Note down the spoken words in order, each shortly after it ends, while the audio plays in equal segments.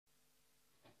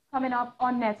Coming up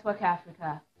on Network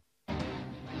Africa.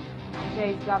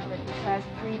 Niger's government declares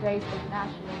 3 days of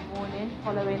national mourning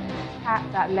following an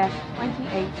attack that left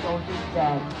 28 soldiers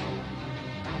dead.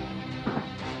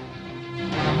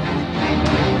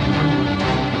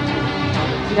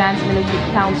 Sudan's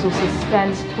military council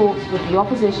suspends talks with the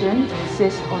opposition to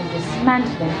insist on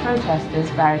dismantling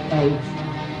protesters' barricades.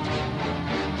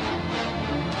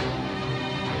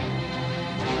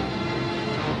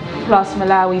 Plus,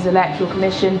 Malawi's Electoral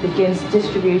Commission begins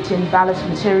distributing ballot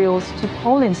materials to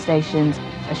polling stations,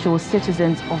 assures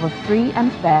citizens of a free and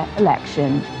fair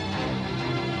election.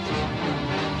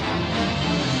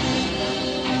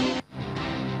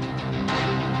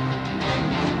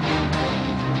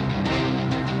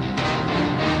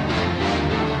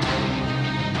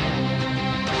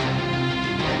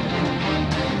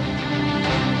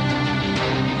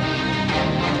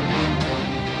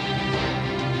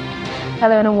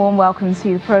 Hello and a warm welcome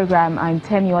to the program. I'm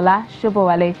Temiola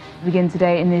Shobowale. We begin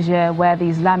today in Niger, where the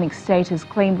Islamic State has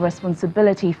claimed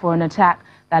responsibility for an attack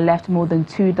that left more than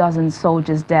 24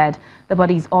 soldiers dead. The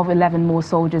bodies of 11 more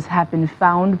soldiers have been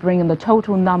found, bringing the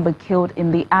total number killed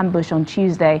in the ambush on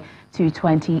Tuesday to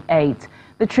 28.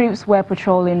 The troops were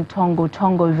patrolling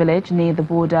Tongo village near the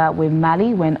border with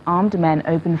Mali when armed men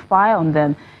opened fire on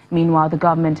them. Meanwhile, the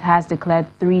government has declared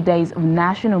 3 days of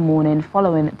national mourning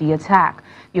following the attack.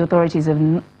 The authorities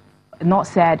have not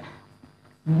said.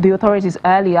 The authorities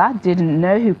earlier didn't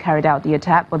know who carried out the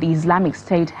attack, but the Islamic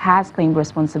State has claimed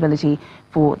responsibility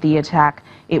for the attack.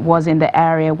 It was in the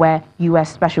area where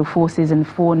U.S. Special Forces and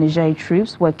 4 Niger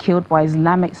troops were killed by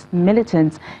Islamic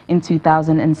militants in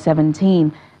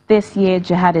 2017. This year,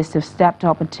 jihadists have stepped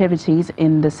up activities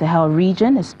in the Sahel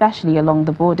region, especially along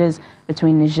the borders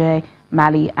between Niger,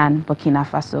 Mali and Burkina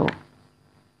Faso.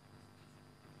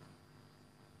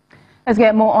 Let's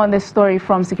get more on this story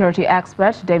from security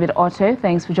expert David Otto.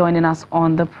 Thanks for joining us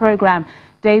on the program.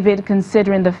 David,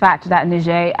 considering the fact that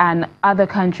Niger and other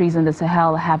countries in the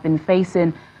Sahel have been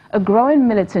facing a growing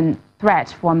militant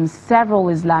threat from several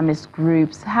Islamist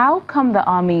groups, how come the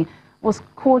army was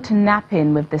caught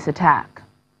napping with this attack?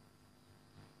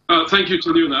 Thank you,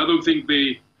 Taliona. I don't think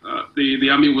the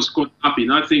army was caught napping.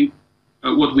 I think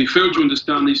what we fail to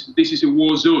understand is this is a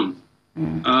war zone.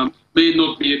 May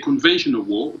not be a conventional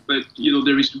war, but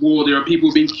there is war. There are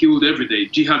people being killed every day.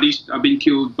 Jihadists are being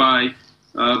killed by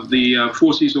the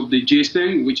forces of the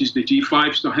GSN, which is the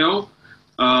G5 Sahel.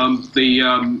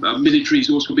 The military is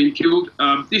also being killed.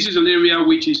 This is an area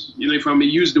which is, if I may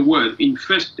use the word,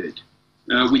 infested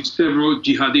with several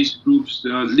jihadist groups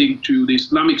linked to the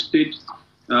Islamic State,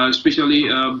 especially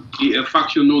a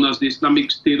faction known as the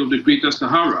Islamic State of the Greater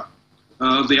Sahara.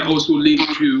 They are also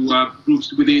linked to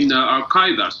groups within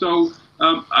Al-Qaeda. So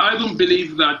I don't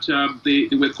believe that they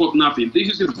were caught napping. This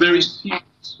is a very serious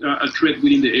threat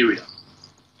within the area.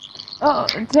 Oh,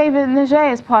 David, Niger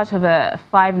is part of a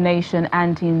 5-nation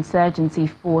anti-insurgency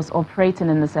force operating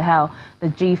in the Sahel, the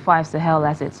G5 Sahel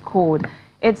as it's called.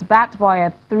 It's backed by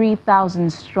a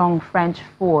 3,000-strong French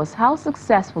force. How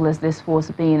successful has this force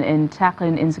been in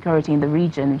tackling insecurity in the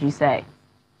region, would you say?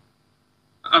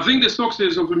 I think the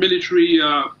success of a military,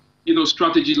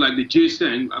 strategy like the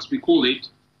GSN, as we call it,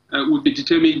 would be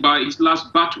determined by its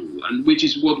last battle, and which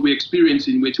is what we're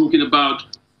experiencing. We're talking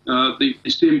about the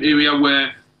same area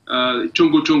where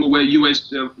Tongo, where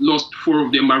U.S. lost 4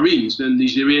 of their Marines and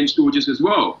Nigerian soldiers as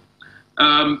well.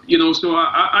 So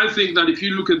I think that if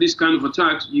you look at this kind of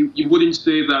attacks, you wouldn't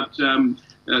say that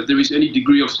there is any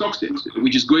degree of success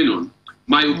which is going on.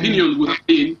 My opinion would have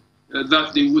been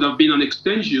that they would have been an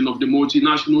extension of the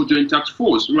multinational joint task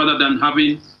force rather than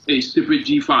having a separate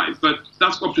G5. But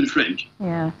that's up to the French.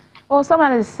 Yeah. Well, some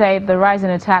analysts say the rise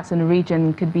in attacks in the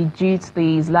region could be due to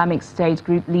the Islamic State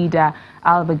group leader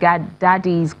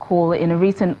al-Baghdadi's call in a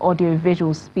recent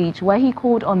audio-visual speech where he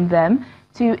called on them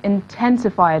to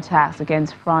intensify attacks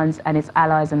against France and its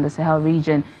allies in the Sahel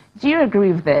region. Do you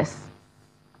agree with this?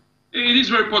 It is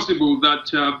very possible that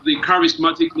the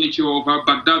charismatic nature of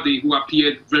al-Baghdadi, who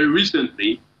appeared very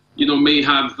recently, may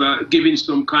have given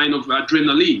some kind of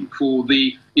adrenaline for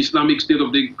the Islamic State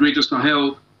of the Greater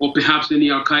Sahel, or perhaps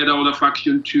any Al-Qaeda or other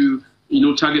faction to,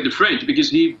 target the French, because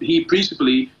he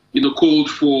principally, called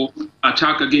for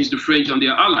attack against the French and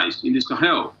their allies in the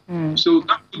Sahel. So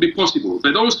that could be possible.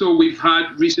 But also we've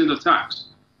had recent attacks.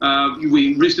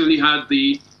 We recently had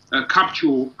the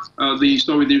capture,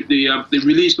 the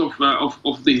release of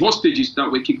the hostages that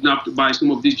were kidnapped by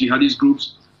some of these jihadist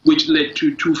groups, which led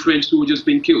to 2 French soldiers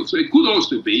being killed. So it could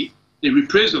also be a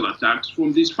reprisal attacks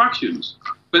from these factions.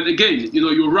 But again,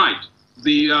 you're right.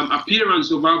 The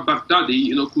appearance of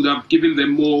al-Baghdadi, could have given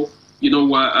them more,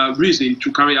 reason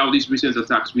to carry out these recent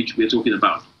attacks which we're talking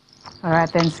about. All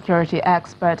right, then, security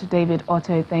expert David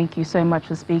Otto, thank you so much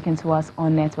for speaking to us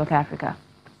on Network Africa.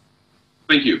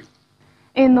 Thank you.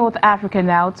 In North Africa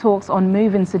now, talks on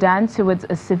moving Sudan towards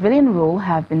a civilian rule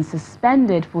have been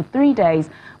suspended for 3 days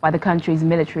by the country's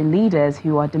military leaders,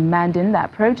 who are demanding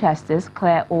that protesters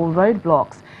clear all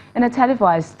roadblocks. In a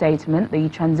televised statement, the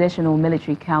Transitional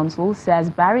Military Council says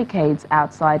barricades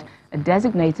outside a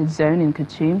designated zone in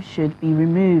Khartoum should be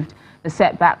removed. The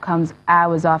setback comes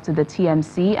hours after the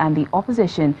TMC and the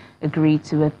opposition agreed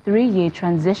to a 3-year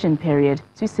transition period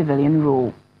to civilian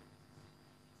rule.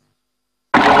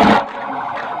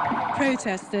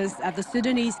 Protesters at the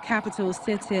Sudanese capital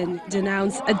sit-in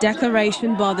denounced a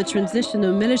declaration by the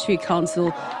Transitional Military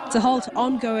Council to halt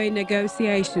ongoing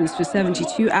negotiations for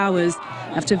 72 hours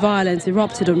after violence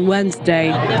erupted on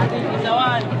Wednesday.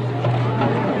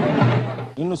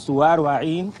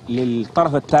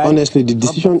 Honestly, the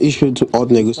decision issued to halt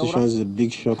negotiations is a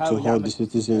big shock to all the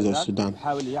citizens of Sudan.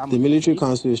 The military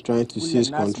council is trying to seize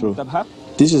control.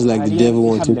 This is like the devil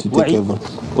wanting to take over.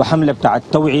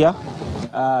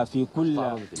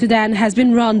 Sudan has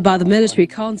been run by the military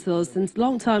council since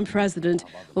longtime President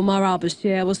Omar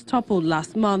al-Bashir was toppled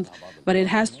last month, but it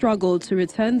has struggled to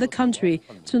return the country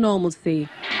to normalcy.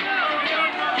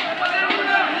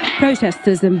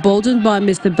 Protesters emboldened by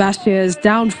Mr. Bashir's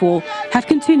downfall have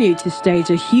continued to stage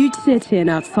a huge sit-in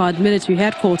outside military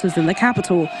headquarters in the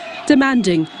capital,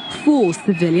 demanding full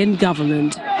civilian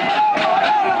government.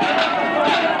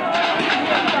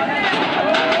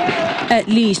 At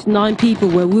least 9 people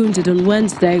were wounded on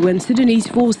Wednesday when Sudanese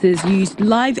forces used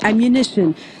live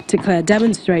ammunition to clear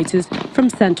demonstrators from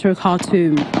central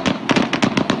Khartoum.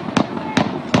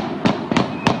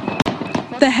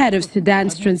 The head of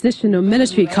Sudan's Transitional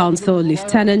Military Council,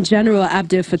 Lieutenant General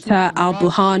Abdel Fattah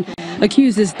al-Burhan,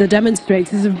 accuses the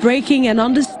demonstrators of breaking an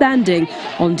understanding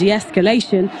on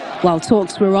de-escalation while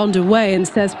talks were underway, and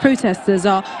says protesters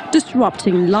are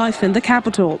disrupting life in the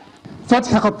capital.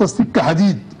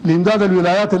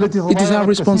 It is our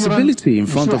responsibility in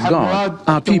front of God,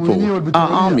 our people, our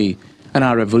army, and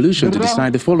our revolution to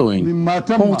decide the following: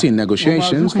 halting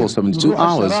negotiations for 72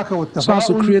 hours so as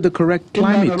to create the correct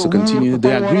climate to continue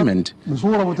the agreement,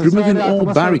 removing all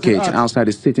barricades outside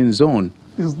the sitting zone,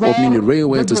 opening the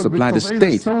railway to supply the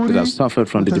state that has suffered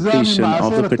from the depletion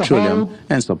of the petroleum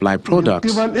and supply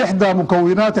products.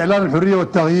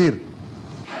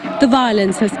 The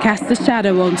violence has cast a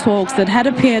shadow on talks that had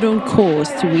appeared on course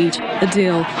to reach a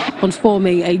deal on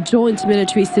forming a joint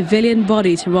military-civilian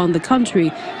body to run the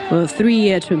country for a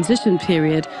 3-year transition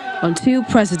period until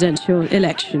presidential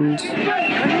elections.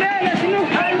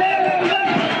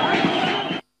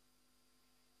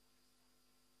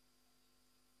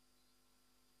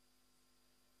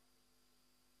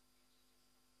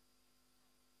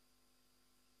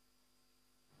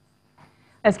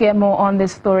 Let's get more on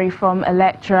this story from a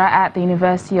lecturer at the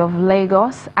University of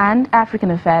Lagos and African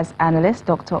Affairs analyst,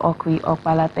 Dr. Okwi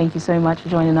Okpala. Thank you so much for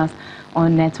joining us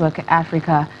on Network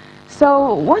Africa.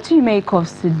 So what do you make of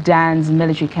Sudan's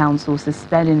military council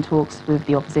suspending talks with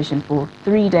the opposition for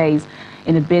 3 days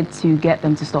in a bid to get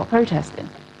them to stop protesting?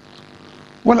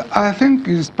 Well, I think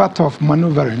it's part of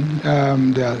maneuvering.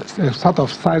 They're sort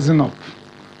of sizing up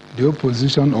the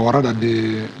opposition, or rather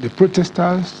the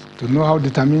protesters, to know how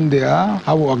determined they are,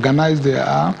 how organized they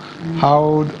are,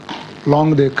 how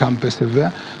long they can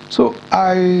persevere. So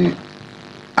I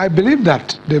believe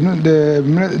that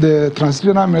the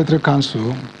Transitional Military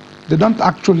Council, they don't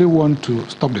actually want to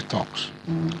stop the talks,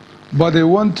 but they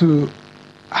want to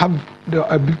have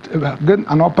get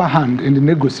an upper hand in the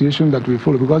negotiation that will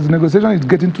follow, because the negotiation is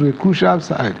getting to a crucial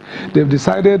side. They've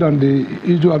decided on the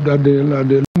issue of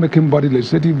the lawmaking body,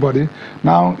 legislative body.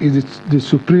 Now is the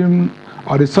Supreme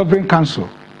or the Sovereign Council,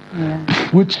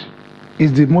 which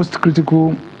is the most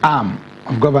critical arm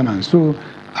of governance. So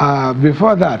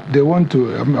before that, they want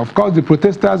to, of course, the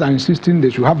protesters are insisting they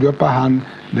should have the upper hand.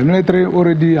 The military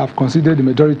already have conceded the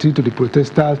majority to the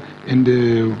protesters in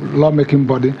the lawmaking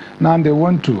body. Now they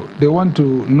want to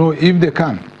know if they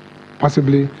can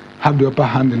possibly have the upper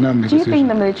hand in that negotiation. Do you think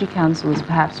the military council is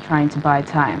perhaps trying to buy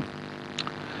time?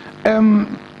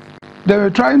 They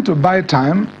were trying to buy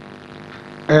time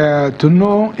to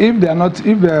know if they are not,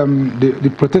 if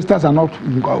the protesters are not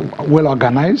well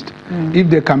organized, if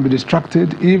they can be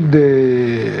distracted, if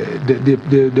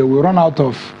they will run out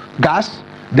of gas,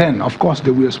 then of course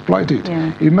they will exploit it.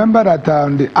 Remember that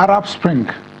the Arab Spring,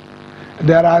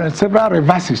 there are several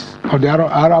reverses of the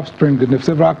Arab Spring in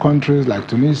several countries like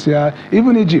Tunisia,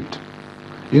 even Egypt.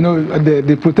 You know,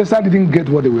 the protesters didn't get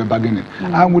what they were bargaining.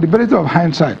 And with the benefit of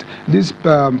hindsight, these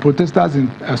protesters in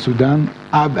Sudan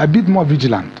are a bit more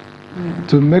vigilant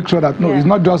to make sure that, no, it's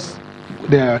not just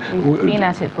We've been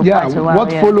at it for quite a while.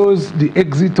 What follows the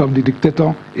exit of the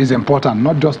dictator is important,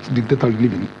 not just the dictator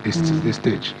leaving the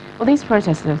stage. Well, these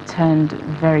protests have turned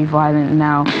very violent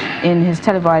now. In his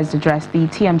televised address, the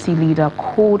TMC leader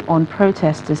called on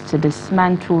protesters to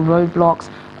dismantle roadblocks,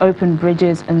 open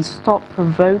bridges and stop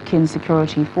provoking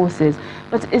security forces.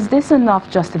 But is this enough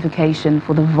justification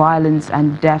for the violence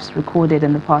and deaths recorded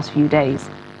in the past few days?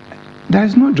 There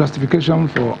is no justification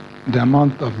for the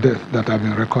amount of death that have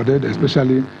been recorded,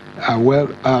 especially,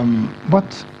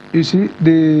 but you see,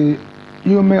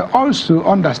 you may also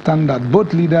understand that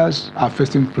both leaders are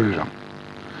facing pressure.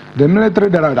 The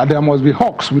military, there must be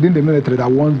hawks within the military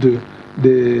that want the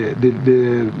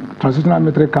Transitional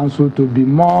Military Council to be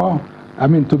more,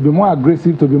 to be more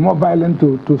aggressive, to be more violent,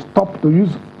 to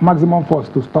use maximum force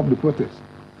to stop the protest.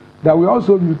 There will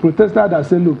also be protesters that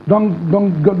say, look,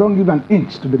 don't give an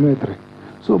inch to the military.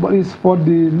 So, but it's for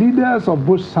the leaders of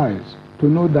both sides to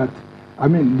know that,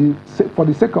 for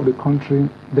the sake of the country,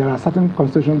 there are certain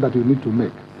concessions that you need to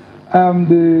make.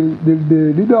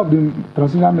 The leader of the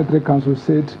Transitional Military Council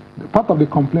said, part of the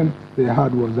complaint they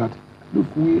had was that, look,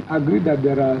 we agreed that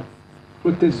there are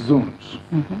protest zones,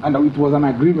 and it was an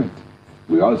agreement.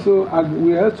 We also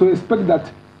expect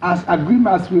that as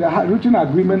we are reaching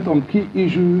agreement on key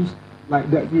issues, like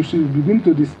that, you should begin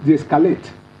to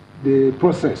de-escalate the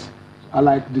process,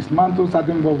 like dismantle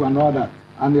certain blocks and all that,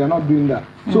 and they are not doing that.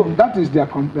 So that is their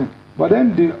complaint. But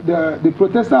then the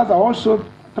protesters are also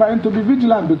trying to be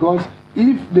vigilant, because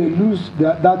if they lose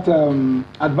that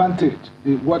advantage,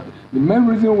 the main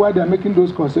reason why they are making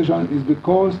those concessions is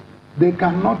because they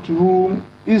cannot rule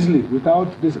easily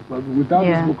without this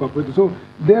book operator. So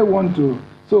they want to.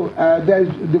 So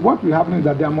what will happen is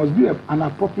that there must be an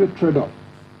appropriate trade-off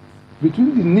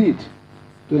between the need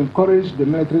to encourage the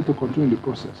military to continue the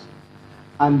process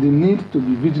and the need to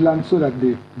be vigilant so that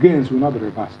the gains will not be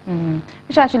reversed.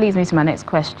 Which actually leads me to my next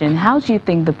question. How do you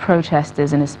think the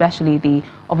protesters, and especially the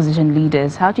opposition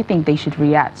leaders, how do you think they should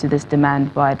react to this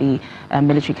demand by the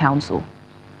military council?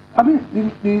 The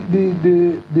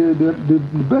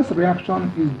best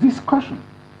reaction is discussion,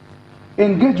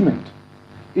 engagement.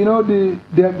 They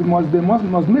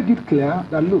must make it clear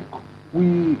that, look,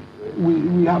 we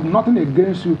have nothing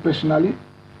against you personally.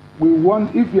 We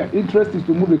want, if your interest is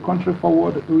to move the country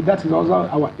forward, that is also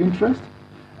our interest.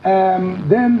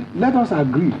 Then let us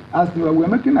agree. As we are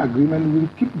making an agreement, we'll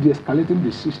keep de-escalating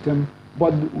the system,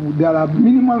 but there are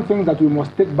minimal things that we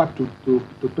must take back to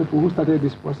people who started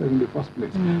this process in the first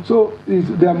place. So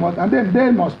and then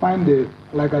they must find,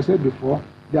 like I said before,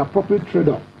 the appropriate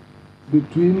trade-off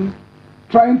between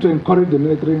trying to encourage the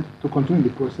military to continue the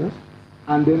process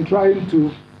and then trying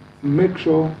to make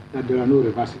sure that there are no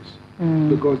reverses.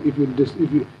 Because if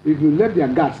you let their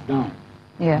guards down,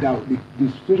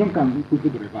 the situation can be quickly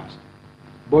reversed.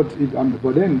 But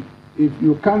then if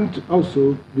you can't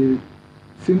also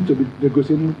seem to be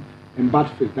negotiating in bad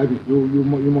faith, I mean,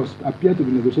 you must appear to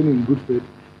be negotiating in good faith.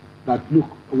 That look,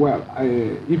 well,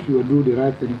 if you do the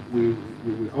right thing, we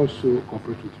will also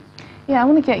cooperate with you. Yeah, I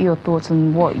want to get your thoughts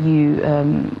on what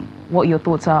your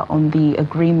thoughts are on the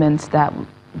agreement that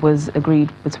was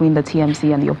agreed between the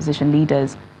TMC and the opposition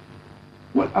leaders.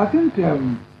 Well, I think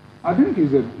from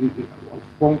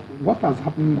what has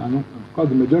happened, because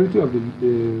the majority of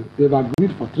they've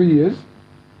agreed for 3 years.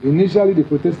 Initially, the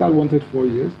protesters wanted 4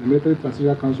 years. The Military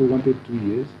Transitional Council wanted 2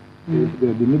 years.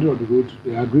 The middle of the road,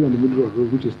 they agreed on the middle of the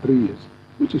road, which is 3 years,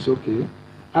 which is okay.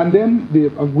 And then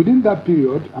within that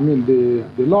period,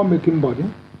 the lawmaking body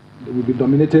will be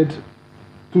dominated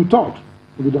 2/3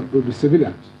 will be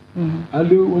civilians.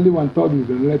 Only 1/3 will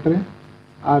be military,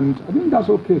 and I think that's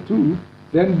okay too.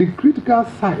 Then the critical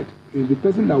side is the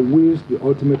person that wields the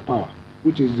ultimate power,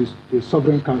 which is the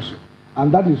sovereign council,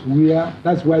 and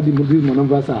that's why these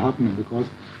maneuvers are happening, because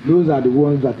those are the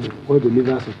ones that hold the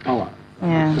levers of power.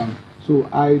 So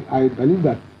I believe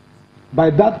that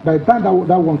by the time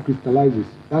that one crystallizes,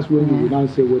 that's when you will now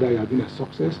say whether you have been a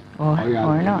success or you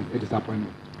have not. a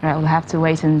disappointment. Right, we'll have to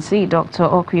wait and see. Dr.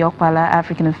 Okwi Okpala,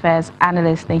 African Affairs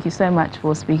Analyst, thank you so much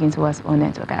for speaking to us on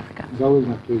Network Africa. It's always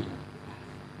my pleasure.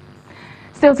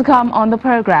 Still to come on the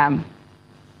program.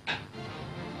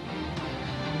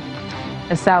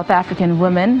 A South African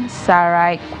woman,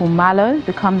 Sarai Khumalo,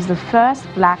 becomes the first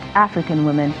black African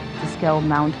woman to scale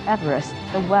Mount Everest,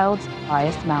 the world's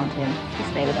highest mountain.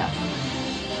 Stay with us.